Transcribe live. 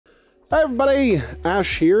Hi everybody,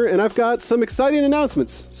 Ash here, and I've got some exciting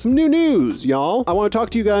announcements, some new news, y'all. I want to talk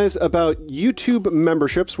to you guys about YouTube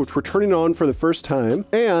memberships, which we're turning on for the first time,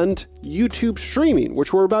 and YouTube streaming,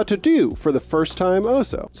 which we're about to do for the first time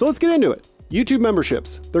also. So let's get into it. YouTube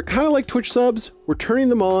memberships. They're kind of like Twitch subs. We're turning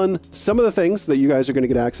them on. Some of the things that you guys are going to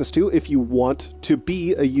get access to if you want to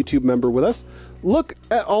be a YouTube member with us. Look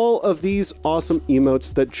at all of these awesome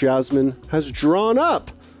emotes that Jasmine has drawn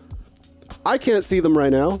up. I can't see them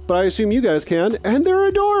right now, but I assume you guys can, and they're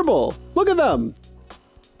adorable. Look at them.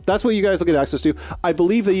 That's what you guys will get access to. I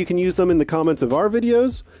believe that you can use them in the comments of our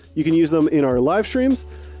videos. You can use them in our live streams,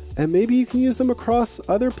 and maybe you can use them across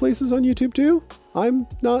other places on YouTube too. I'm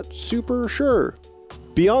not super sure.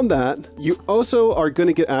 Beyond that, you also are going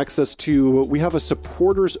to get access to, we have a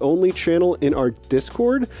supporters only channel in our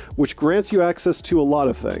Discord, which grants you access to a lot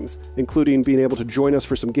of things, including being able to join us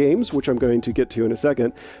for some games, which I'm going to get to in a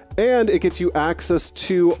second. And it gets you access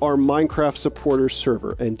to our Minecraft supporters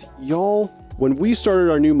server. And y'all, when we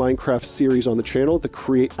started our new Minecraft series on the channel, the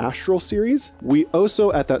Create Astral series, we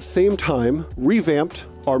also at that same time revamped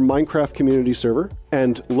our Minecraft community server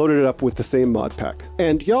and loaded it up with the same mod pack.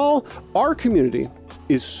 And y'all, our community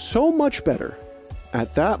is so much better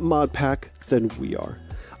at that mod pack than we are.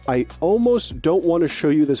 I almost don't want to show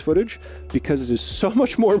you this footage because it is so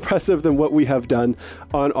much more impressive than what we have done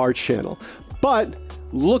on our channel. But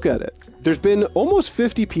look at it. There's been almost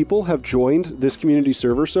 50 people have joined this community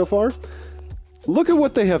server so far. Look at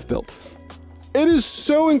what they have built. It is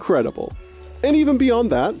so incredible. And even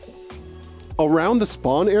beyond that, around the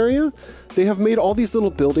spawn area, they have made all these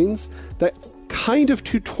little buildings that kind of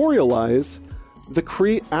tutorialize the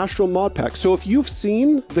Create Astral mod pack. So if you've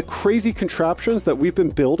seen the crazy contraptions that we've been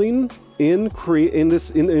building in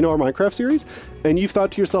our Minecraft series, and you've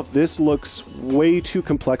thought to yourself, this looks way too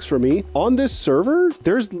complex for me, on this server,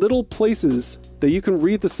 there's little places that you can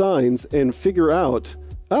read the signs and figure out,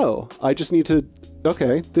 oh, I just need to,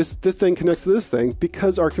 okay, this thing connects to this thing,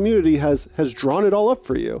 because our community has drawn it all up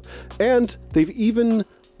for you. And they've even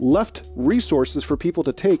left resources for people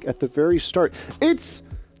to take at the very start. It's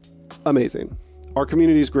amazing. Our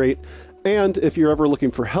community is great, and if you're ever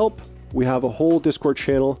looking for help, we have a whole Discord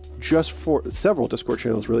channel, several Discord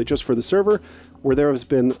channels really, just for the server, where there has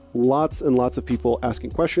been lots and lots of people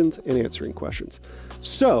asking questions and answering questions.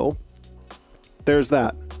 So there's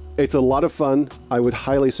that. It's a lot of fun. I would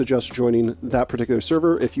highly suggest joining that particular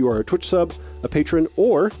server if you are a Twitch sub, a patron,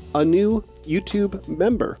 or a new YouTube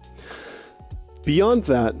member. Beyond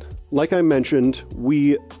that, like I mentioned,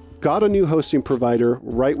 we got a new hosting provider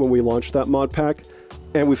right when we launched that mod pack,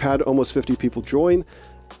 and we've had almost 50 people join,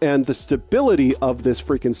 and the stability of this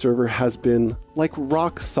freaking server has been like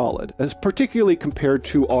rock solid, as particularly compared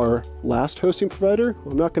to our last hosting provider,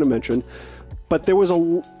 who I'm not going to mention, but there was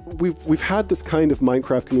we've had this kind of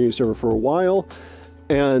Minecraft community server for a while,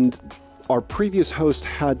 and our previous host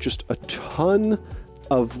had just a ton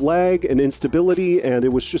of lag and instability, and it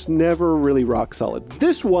was just never really rock solid.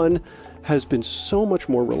 This one has been so much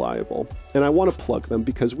more reliable, and I want to plug them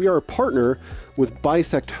because we are a partner with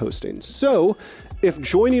Bisect Hosting. So if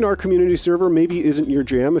joining our community server maybe isn't your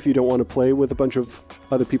jam, if you don't want to play with a bunch of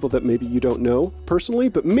other people that maybe you don't know personally,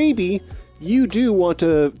 but maybe you do want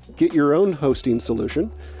to get your own hosting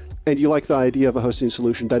solution, and you like the idea of a hosting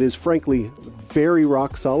solution that is frankly very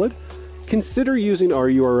rock solid, consider using our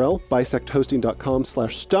URL,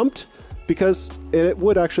 bisecthosting.com/stumped, because it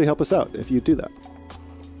would actually help us out if you do that.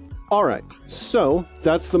 All right, so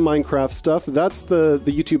that's the Minecraft stuff. That's the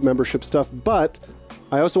YouTube membership stuff, but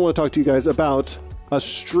I also want to talk to you guys about us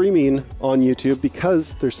streaming on YouTube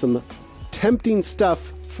because there's some tempting stuff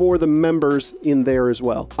for the members in there as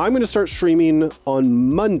well. I'm going to start streaming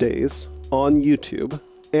on Mondays on YouTube,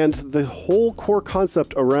 and the whole core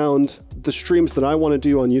concept around the streams that I want to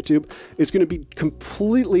do on YouTube is going to be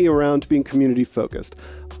completely around being community focused.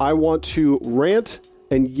 I want to rant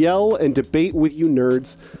and yell and debate with you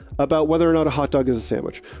nerds about whether or not a hot dog is a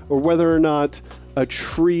sandwich, or whether or not a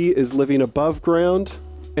tree is living above ground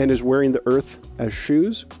and is wearing the earth as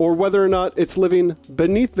shoes, or whether or not it's living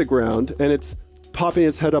beneath the ground and it's popping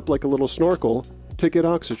its head up like a little snorkel to get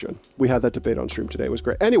oxygen. We had that debate on stream today. It was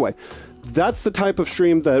great. Anyway, that's the type of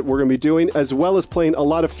stream that we're going to be doing, as well as playing a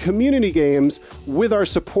lot of community games with our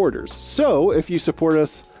supporters. So if you support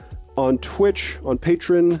us on Twitch, on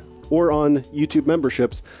Patreon, or on YouTube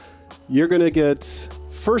memberships, you're going to get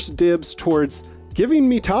first dibs towards giving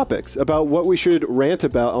me topics about what we should rant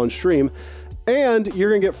about on stream, and you're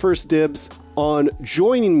going to get first dibs on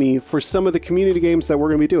joining me for some of the community games that we're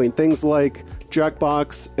going to be doing. Things like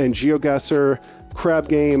Jackbox and GeoGuessr, Crab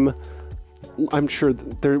Game, I'm sure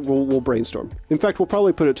we'll brainstorm. In fact, we'll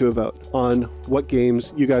probably put it to a vote on what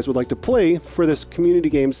games you guys would like to play for this community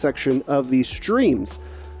games section of these streams.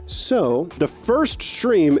 So the first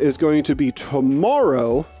stream is going to be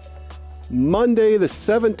tomorrow, Monday the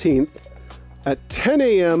 17th at 10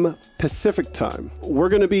 a.m. Pacific time. We're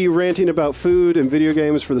going to be ranting about food and video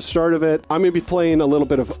games for the start of it. I'm going to be playing a little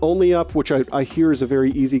bit of Only Up, which I hear is a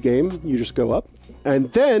very easy game. You just go up.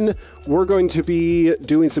 And then we're going to be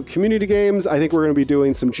doing some community games. I think we're going to be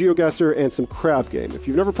doing some GeoGuessr and some Crab Game. If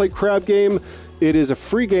you've never played Crab Game, it is a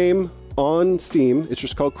free game on Steam. It's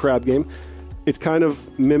just called Crab Game. It's kind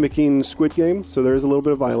of mimicking Squid Game, so there is a little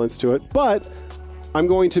bit of violence to it. But I'm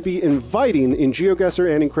going to be inviting, in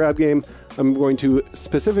GeoGuessr and in Crab Game, I'm going to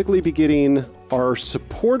specifically be getting our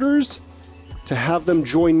supporters to have them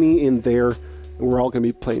join me in there, and we're all going to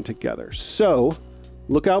be playing together. So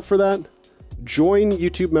look out for that. Join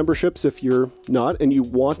YouTube memberships if you're not and you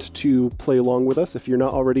want to play along with us. If you're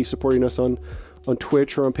not already supporting us on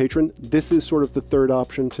Twitch or on Patreon, this is sort of the third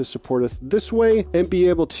option to support us this way and be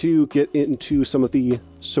able to get into some of the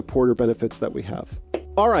supporter benefits that we have.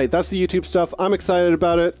 All right, that's the YouTube stuff. I'm excited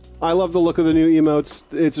about it. I love the look of the new emotes.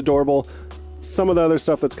 It's adorable. Some of the other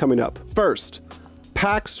stuff that's coming up. First,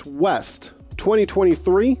 PAX West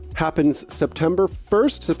 2023 happens September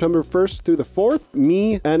 1st through the 4th.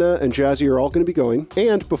 Me, Anna, and Jazzy are all going to be going.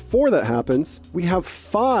 And before that happens, we have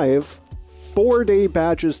 5 4-day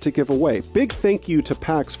badges to give away. Big thank you to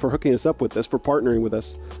PAX for hooking us up with this, for partnering with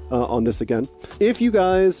us on this again. If you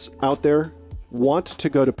guys out there want to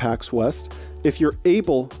go to PAX West, if you're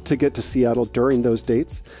able to get to Seattle during those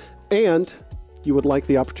dates, and you would like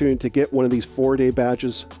the opportunity to get one of these 4-day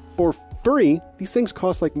badges for free, these things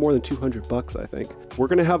cost like more than $200, I think. We're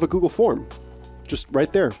going to have a Google form just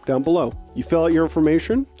right there down below. You fill out your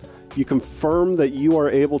information, you confirm that you are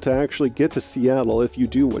able to actually get to Seattle if you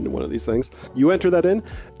do win one of these things. You enter that in,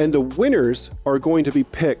 and the winners are going to be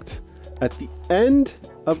picked at the end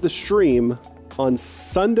of the stream on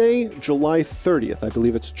Sunday, July 30th. I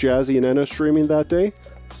believe it's Jazzy and Anna streaming that day.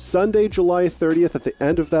 Sunday, July 30th, at the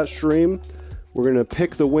end of that stream, we're going to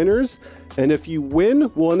pick the winners. And if you win,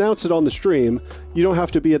 we'll announce it on the stream. You don't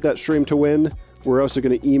have to be at that stream to win. We're also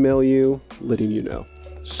going to email you, letting you know.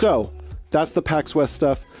 So that's the PAX West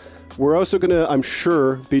stuff. We're also going to, I'm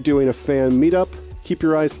sure, be doing a fan meetup. Keep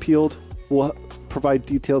your eyes peeled. We'll provide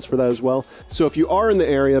details for that as well. So if you are in the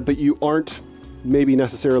area, but you aren't maybe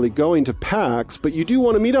necessarily going to PAX, but you do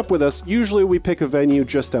want to meet up with us, usually we pick a venue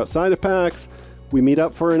just outside of PAX. We meet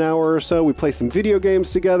up for an hour or so. We play some video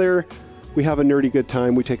games together. We have a nerdy good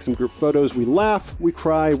time. We take some group photos. We laugh. We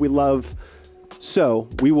cry. We love. So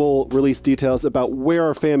we will release details about where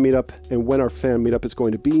our fan meetup and when our fan meetup is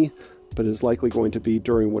going to be, but it is likely going to be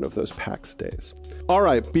during one of those PAX days. All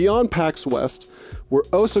right, beyond PAX West, we're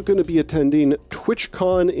also going to be attending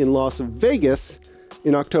TwitchCon in Las Vegas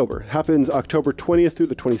in October. Happens October 20th through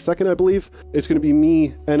the 22nd, I believe. It's going to be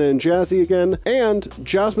me, Anna, and Jazzy again. And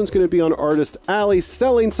Jasmine's going to be on Artist Alley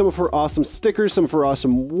selling some of her awesome stickers, some of her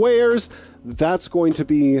awesome wares. That's going to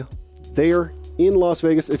be there in Las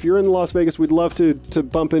Vegas. If you're in Las Vegas, we'd love to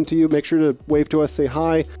bump into you. Make sure to wave to us, say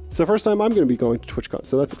hi. It's the first time I'm going to be going to TwitchCon,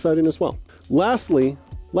 so that's exciting as well. Lastly,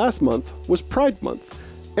 last month was Pride Month.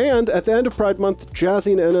 And at the end of Pride Month,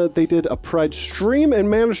 Jazzy and Anna, they did a Pride stream and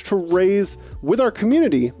managed to raise, with our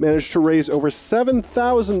community, managed to raise over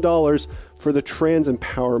 $7,000 for the Trans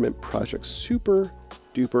Empowerment Project. Super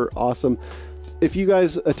duper awesome. If you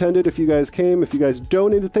guys attended, if you guys came, if you guys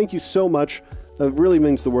donated, thank you so much. That really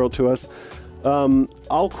means the world to us.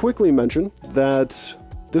 I'll quickly mention that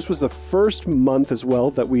this was the first month as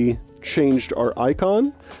well that we changed our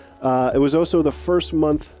icon. It was also the first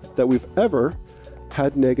month that we've ever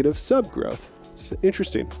had negative sub growth. It's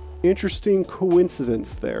interesting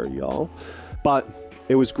coincidence there, y'all. But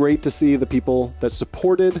it was great to see the people that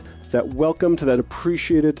supported, that welcomed, that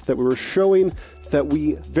appreciated, that we were showing that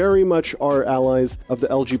we very much are allies of the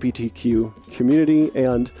LGBTQ community.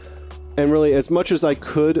 And really, as much as I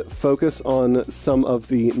could focus on some of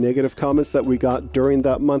the negative comments that we got during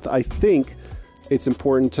that month, I think it's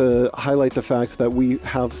important to highlight the fact that we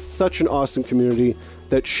have such an awesome community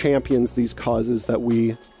that champions these causes that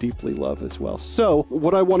we deeply love as well. So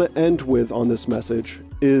what I want to end with on this message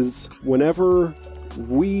is whenever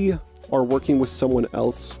we are working with someone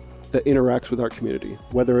else that interacts with our community,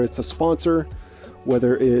 whether it's a sponsor,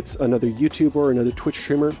 whether it's another YouTuber, another Twitch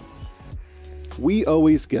streamer, we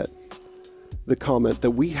always get the comment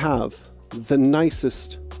that we have the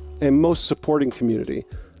nicest and most supporting community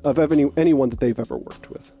of anyone that they've ever worked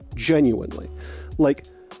with. Genuinely. Like,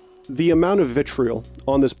 the amount of vitriol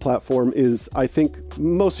on this platform is, I think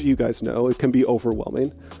most of you guys know, it can be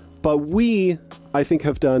overwhelming. But we, I think,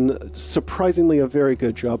 have done surprisingly a very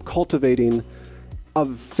good job cultivating a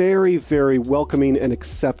very, very welcoming and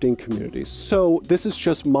accepting community. So this is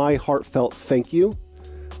just my heartfelt thank you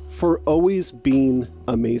for always being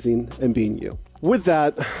amazing and being you. With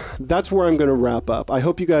that, that's where I'm going to wrap up. I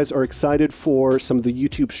hope you guys are excited for some of the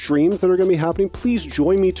YouTube streams that are going to be happening. Please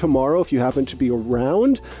join me tomorrow if you happen to be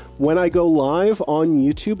around when I go live on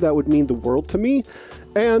YouTube. That would mean the world to me.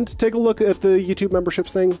 And take a look at the YouTube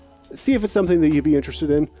memberships thing. See if it's something that you'd be interested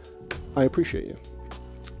in. I appreciate you.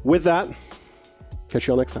 With that, catch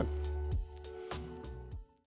you all next time.